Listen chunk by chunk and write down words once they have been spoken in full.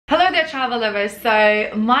travel lovers. So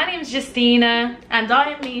my name is Justina and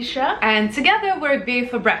I am Misha, and together we're Beer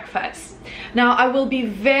for Breakfast. Now I will be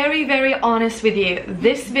very honest with you,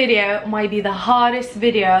 this video might be the hardest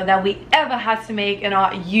video that we ever had to make in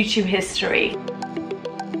our YouTube history.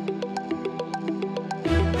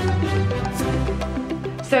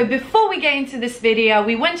 So before we get into this video,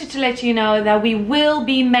 we wanted to let you know that we will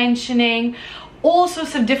be mentioning all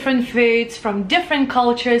sorts of different foods from different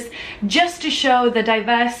cultures just to show the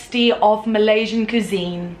diversity of Malaysian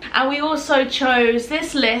cuisine. And we also chose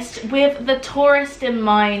this list with the tourist in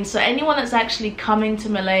mind, so anyone that's actually coming to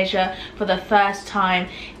Malaysia for the first time,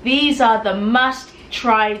 these are the must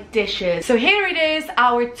try dishes. So here it is,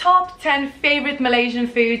 our top 10 favorite Malaysian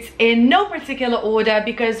foods in no particular order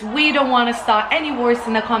because we don't want to start any wars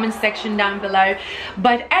in the comment section down below.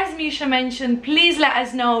 But as Misha mentioned, please let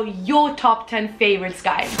us know your top 10 favorites,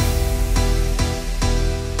 guys.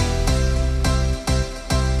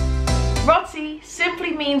 Roti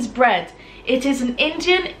simply means bread. It is an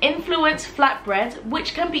Indian influenced flatbread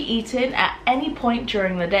which can be eaten at any point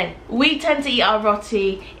during the day. We tend to eat our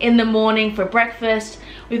roti in the morning for breakfast.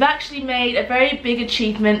 We've actually made a very big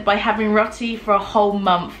achievement by having roti for a whole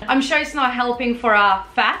month. I'm sure it's not helping for our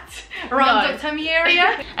fat around the tummy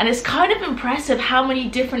area. And it's kind of impressive how many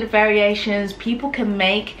different variations people can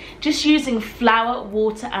make just using flour,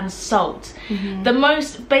 water and salt. The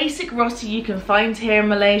most basic roti you can find here in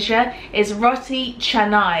Malaysia is roti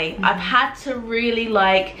canai. I've had to really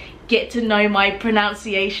get to know my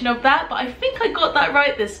pronunciation of that, but I think I got that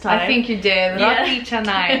right this time. I think you did. Roti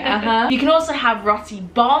canai. You can also have roti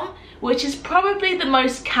bomb, which is probably the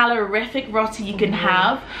most calorific roti you can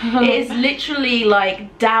have. It is literally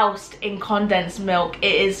like doused in condensed milk.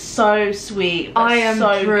 It is so sweet. I am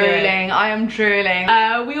so drooling. Good. I am drooling.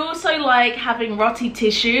 We also like having roti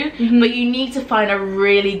tissue, but you need to find a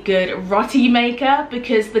really good roti maker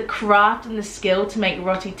because the craft and the skill to make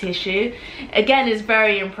roti tissue, again, is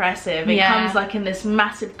very impressive. It comes like in this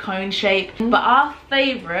massive cone shape. But our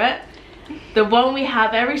favorite, the one we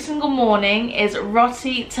have every single morning, is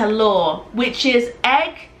roti telur, which is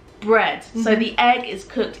egg bread. So the egg is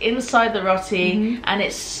cooked inside the roti and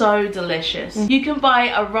it's so delicious. You can buy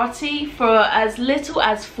a roti for as little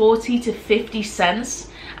as 40 to 50 cents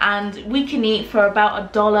and we can eat for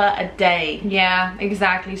about $1 a day. Yeah,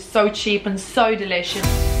 exactly. So cheap and so delicious.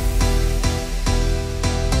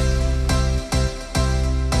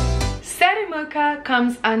 Seri Muka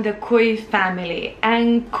comes under Kway family,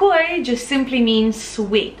 and Kway just simply means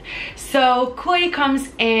sweet. So Kway comes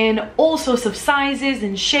in all sorts of sizes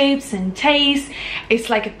and shapes and tastes.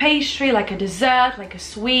 It's like a pastry, like a dessert, like a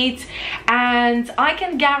sweet, and I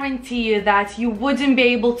can guarantee you that you wouldn't be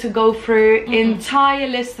able to go through entire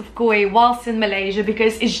list of Kway whilst in Malaysia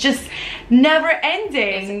because it's just never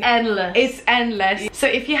ending. It's endless. It's endless. So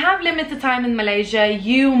if you have limited time in Malaysia,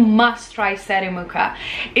 you must try Seri Muka.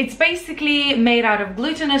 It's basically made out of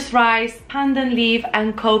glutinous rice, pandan leaf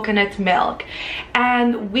and coconut milk,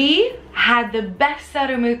 and we had the best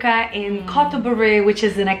Seri Muka in Kota Baru, which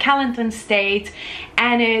is in a Kelantan state,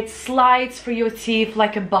 and it slides through your teeth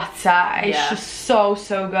like a butter. It's just so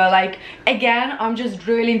good. Like, again, I'm just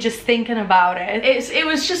drooling just thinking about it. It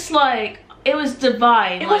was just like, it was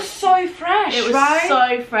divine. It was so fresh. It was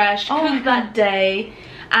so fresh. Cooked that day,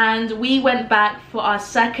 and we went back for our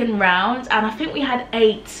second round, and I think we had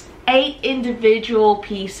eight individual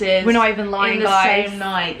pieces. We're not even lying, in the guys. same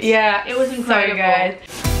night. Yeah, it was incredible. So good.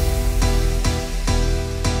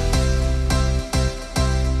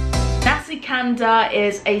 Nasi Kandar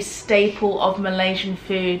is a staple of Malaysian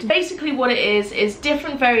food. Basically what it is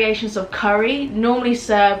different variations of curry, normally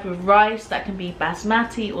served with rice that can be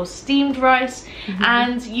basmati or steamed rice,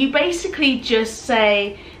 and you basically just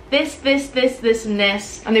say this, and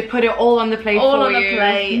this, and they put it all on the plate all for on the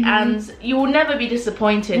plate, and you will never be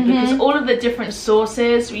disappointed because all of the different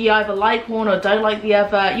sauces, you either like one or don't like the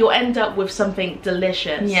other, you'll end up with something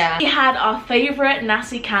delicious. Yeah. We had our favorite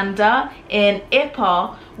Nasi Kandar in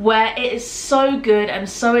Ipoh, where it is so good and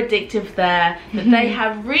so addictive there that they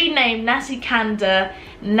have renamed Nasi Kandar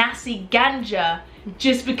Nasi Ganja,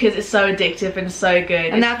 just because it's so addictive and so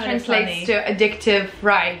good. And that translates to addictive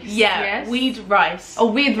rice. Yeah, yes? Weed rice.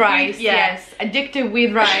 Oh, weed rice, yeah. yes. Addictive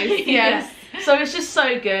weed rice, yes. So it's just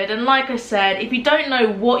so good, and like I said, if you don't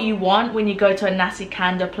know what you want when you go to a Nasi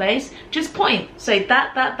Kandar place, just point, say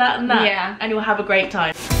that and that, and you'll have a great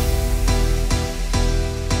time.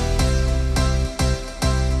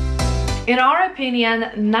 In our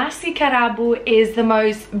opinion, Nasi Kerabu is the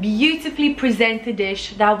most beautifully presented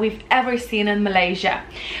dish that we've ever seen in Malaysia.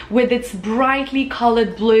 With its brightly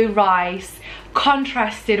colored blue rice,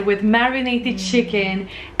 contrasted with marinated chicken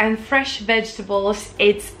and fresh vegetables,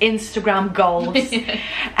 it's Instagram goals.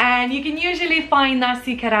 And you can usually find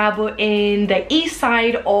Nasi Kerabu in the east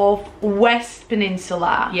side of West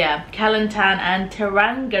Peninsula. Yeah, Kelantan and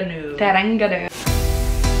Terengganu.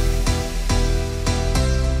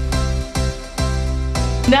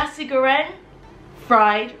 Nasi Goreng,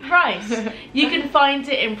 fried rice. You can find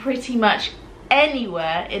it in pretty much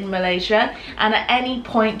anywhere in Malaysia and at any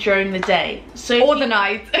point during the day. Or the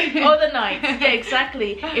night. Or the night, yeah,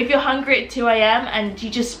 exactly. If you're hungry at 2 AM and you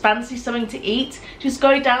just fancy something to eat, just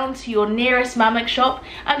go down to your nearest mamak shop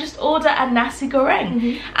and just order a Nasi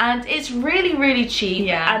Goreng. And it's really, really cheap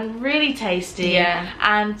and really tasty.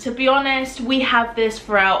 And to be honest, we have this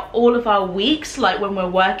throughout all of our weeks, like when we're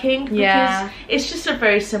working, because it's just a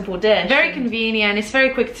very simple dish. Very convenient, it's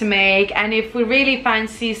very quick to make, and if we really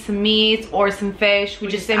fancy some meat or some fish, we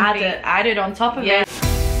just simply add it on top of it.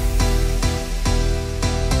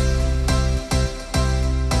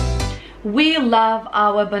 We love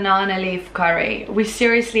our banana leaf curry. We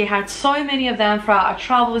seriously had so many of them throughout our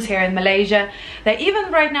travels here in Malaysia that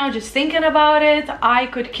even right now, just thinking about it, I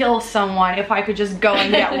could kill someone if I could just go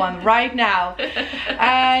and get one right now.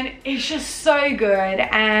 And it's just so good.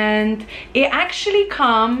 And it actually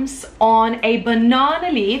comes on a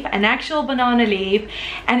banana leaf, an actual banana leaf,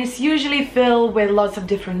 and it's usually filled with lots of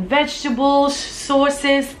different vegetables,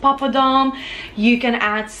 sauces, papadum. You can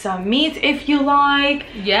add some meat if you like.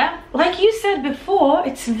 Like you said before,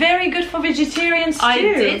 it's very good for vegetarians too. I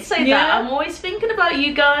did say that. I'm always thinking about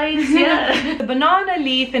you guys. The banana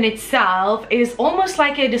leaf in itself is almost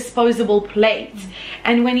like a disposable plate,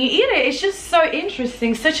 and when you eat it, it's just so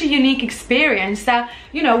interesting, such a unique experience that,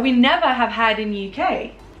 you know, we never have had in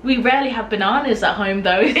UK. We rarely have bananas at home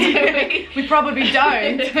though, do we? We probably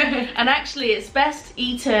don't. And actually it's best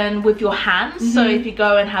eaten with your hands. So if you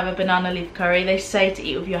go and have a banana leaf curry, they say to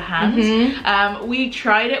eat with your hands. We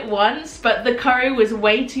tried it once, but the curry was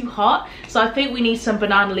way too hot. So I think we need some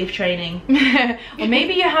banana leaf training. Or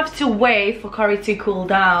maybe you have to wait for curry to cool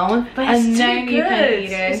down, but and then you can eat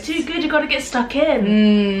it. It's too good, you gotta get stuck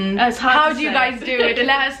in. It's hard How to do you say. guys do it?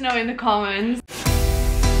 Let us know in the comments.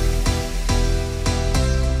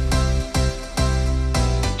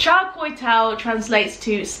 Char Kway Teow translates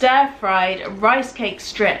to stir-fried rice cake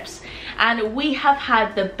strips, and we have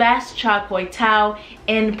had the best Char Kway Teow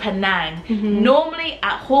in Penang. Normally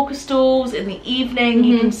at hawker stalls in the evening,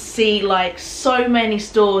 you can see like so many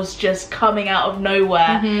stores just coming out of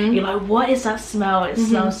nowhere. You're like, what is that smell? It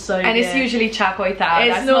smells so good. And it's usually Char Kway Teow.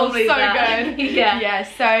 It's normally so that. good. Yeah,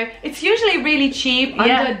 so it's usually really cheap,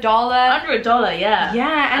 under $1. Under $1,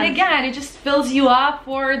 Yeah, and again, it just fills you up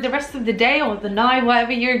for the rest of the day or the night,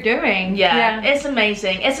 whatever you're doing. Yeah, it's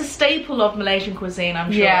amazing. It's a staple of Malaysian cuisine,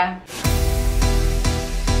 I'm sure.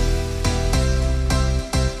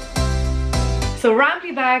 So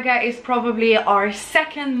Ramly burger is probably our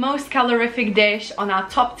second most calorific dish on our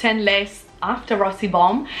top 10 list after Roti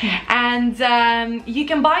bomb. And you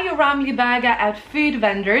can buy your Ramly burger at food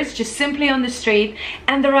vendors, just simply on the street,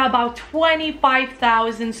 and there are about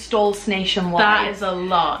 25,000 stalls nationwide. That is a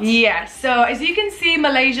lot. Yes, so as you can see,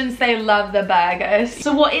 Malaysians, they love the burgers.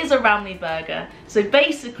 So what is a Ramly burger? So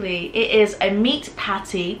basically it is a meat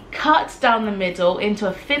patty cut down the middle into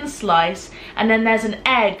a thin slice, and then there's an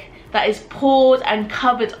egg that is poured and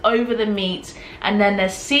covered over the meat, and then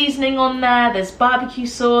there's seasoning on there, there's barbecue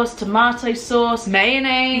sauce, tomato sauce,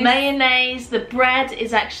 mayonnaise. The bread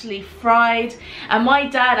is actually fried, and my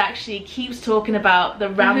dad actually keeps talking about the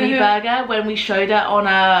Ramly burger. When we showed it on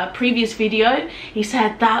a previous video, he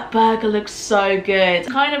said that burger looks so good. It's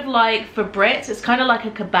kind of like, for Brits, it's kind of like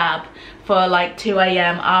a kebab for like 2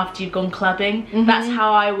 AM after you've gone clubbing. That's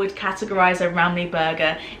how I would categorize a Ramly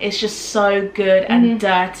burger. It's just so good and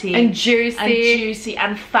dirty and juicy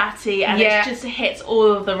and fatty, and it just hits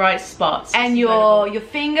all of the right spots. And your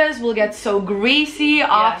fingers will get so greasy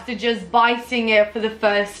after just biting it for the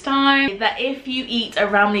first time. That if you eat a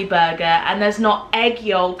Ramly burger and there's not egg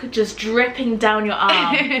yolk just dripping down your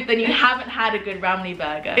arm, then you haven't had a good Ramly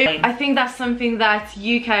burger. I think that's something that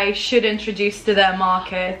UK should introduce to their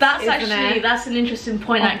market. That's an interesting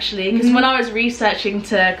point actually, because when I was researching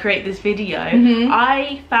to create this video,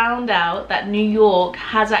 I found out that New York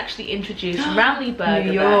has actually introduced Ramly burger.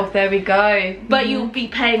 New York, there we go. But you'll be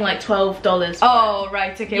paying like $12. Oh,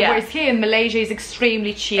 right, okay. Whereas here in Malaysia is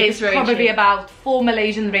extremely cheap. It's probably cheap. About 4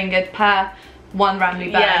 Malaysian ringgit per one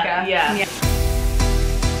Ramly burger.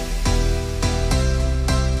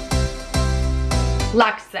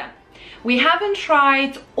 Laksa. We haven't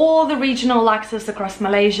tried all the regional laksas across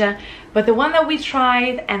Malaysia, but the one that we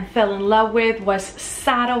tried and fell in love with was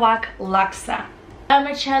Sarawak laksa.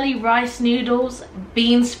 Vermicelli rice noodles,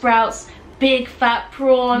 bean sprouts, big fat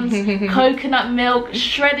prawns, coconut milk,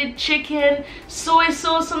 shredded chicken, soy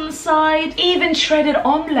sauce on the side, even shredded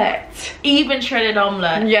omelette.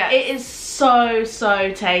 Yeah, it is so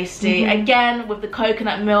tasty. Again, with the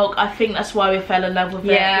coconut milk, I think that's why we fell in love with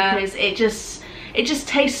it, because it just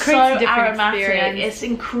tastes so aromatic. It's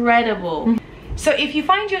incredible. So if you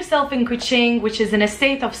find yourself in Kuching, which is in a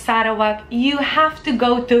state of Sarawak, you have to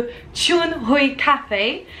go to Chun Hui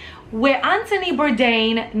Cafe, where Anthony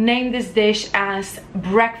Bourdain named this dish as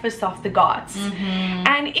breakfast of the gods.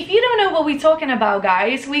 And if you don't know what we're talking about,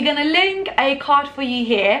 guys, we're gonna link a card for you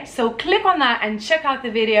here, so click on that and check out the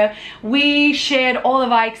video. We shared all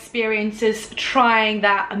of our experiences trying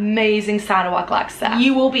that amazing Sarawak laksa.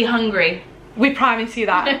 You will be hungry, we promise you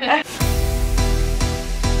that.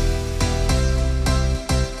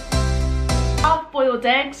 Half-boiled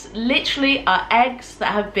eggs literally are eggs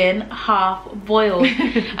that have been half-boiled,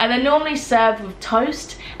 and they're normally served with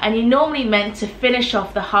toast, and you're normally meant to finish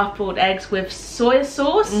off the half-boiled eggs with soy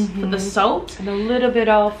sauce for the salt and a little bit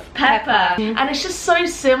of pepper. And it's just so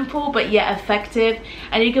simple but yet effective,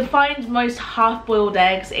 and you can find most half-boiled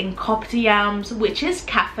eggs in kopitiams, which is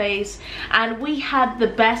cafes, and we had the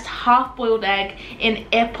best half-boiled egg in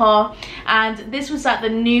Ipoh, and this was at the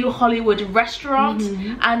New Hollywood restaurant,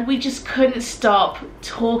 and we just couldn't stop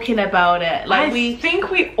talking about it. Like, I think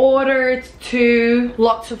we ordered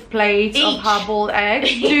lots of plates of hard-boiled eggs.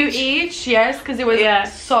 Two each, yes, because it was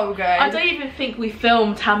so good. I don't even think we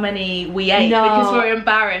filmed how many we ate because we were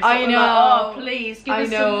embarrassed. I know. Like, oh, please give us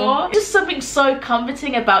some more. Just something so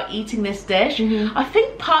comforting about eating this dish. I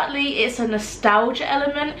think partly it's a nostalgia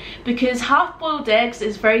element, because half-boiled eggs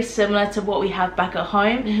is very similar to what we have back at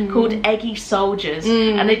home, called eggy soldiers,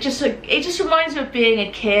 and it just reminds me of being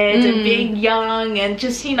a kid and being young and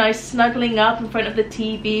just, you know, snuggling up in front of the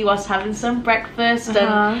TV whilst having some breakfast. And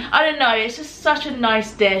I don't know, it's just such a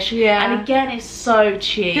nice dish. And again, it's so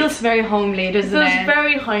cheap. Feels very homely, doesn't it? Feels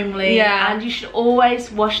very homely. And you should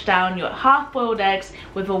always wash down your half-boiled eggs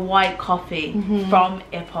with a white coffee from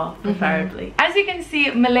Ipoh, preferably. As you can see,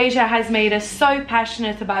 Malaysia has made us so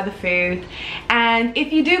passionate about the food, and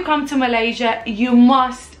if you do come to Malaysia, you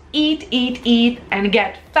must eat and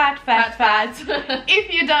get fat.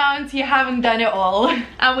 If you don't, you haven't done it all.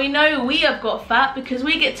 And we know we have got fat because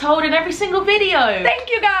we get told in every single video. Thank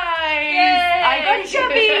you, guys. Yay. I got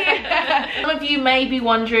chubby. Some of you may be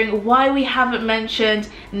wondering why we haven't mentioned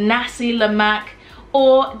nasi lemak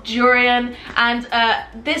or durian, and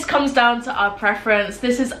this comes down to our preference.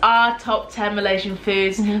 This is our top 10 Malaysian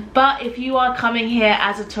foods, but if you are coming here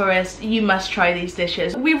as a tourist, you must try these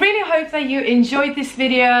dishes. We really hope that you enjoyed this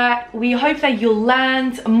video. We hope that you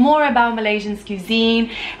learned more about Malaysian cuisine,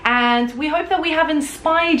 and we hope that we have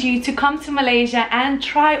inspired you to come to Malaysia and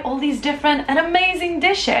try all these different and amazing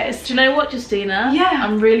dishes. Do you know what, Justina? Yeah,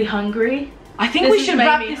 I'm really hungry. I think we should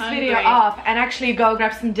wrap this video up and actually go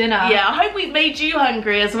grab some dinner. Yeah, I hope we've made you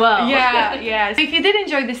hungry as well. Yeah. So if you did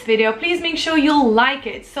enjoy this video, please make sure you like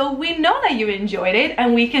it so we know that you enjoyed it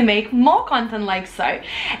and we can make more content like so.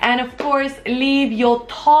 And of course, leave your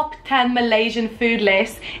top 10 Malaysian food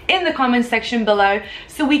list in the comment section below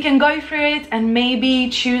so we can go through it and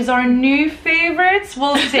maybe choose our new favorites.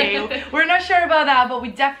 We'll see. We're not sure about that, but we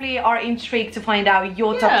definitely are intrigued to find out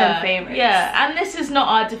your top 10 favorites. Yeah, and this is not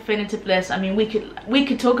our definitive list. I mean, we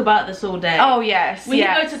could talk about this all day. Oh yes, we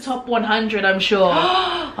could go to top 100, I'm sure.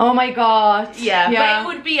 Oh my god. Yeah, but it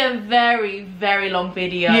would be a very long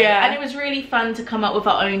video. Yeah, and it was really fun to come up with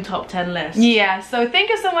our own top 10 list. Yeah, so thank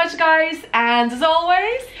you so much, guys, and as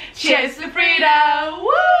always, cheers to freedom.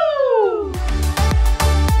 Woo!